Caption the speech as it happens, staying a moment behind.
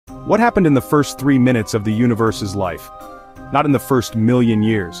What happened in the first 3 minutes of the universe's life? Not in the first million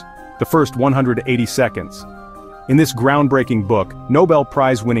years. The first 180 seconds. In this groundbreaking book, Nobel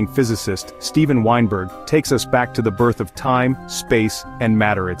Prize-winning physicist Steven Weinberg takes us back to the birth of time, space, and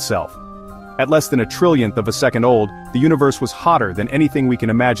matter itself. At less than a trillionth of a second old, the universe was hotter than anything we can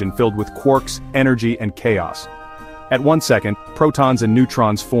imagine, filled with quarks, energy, and chaos. At 1 second, protons and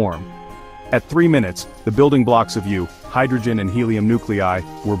neutrons form. At 3 minutes, the building blocks of hydrogen and helium nuclei,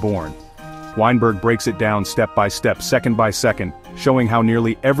 were born. Weinberg breaks it down step by step, second by second, showing how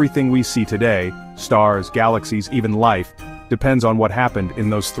nearly everything we see today, stars, galaxies, even life, depends on what happened in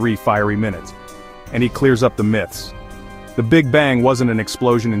those 3 fiery minutes. And he clears up the myths. The Big Bang wasn't an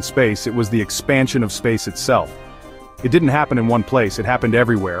explosion in space, it was the expansion of space itself. It didn't happen in one place, it happened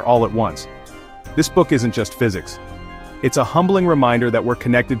everywhere, all at once. This book isn't just physics. It's a humbling reminder that we're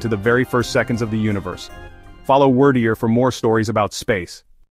connected to the very first seconds of the universe. Follow Wordier for more stories about space.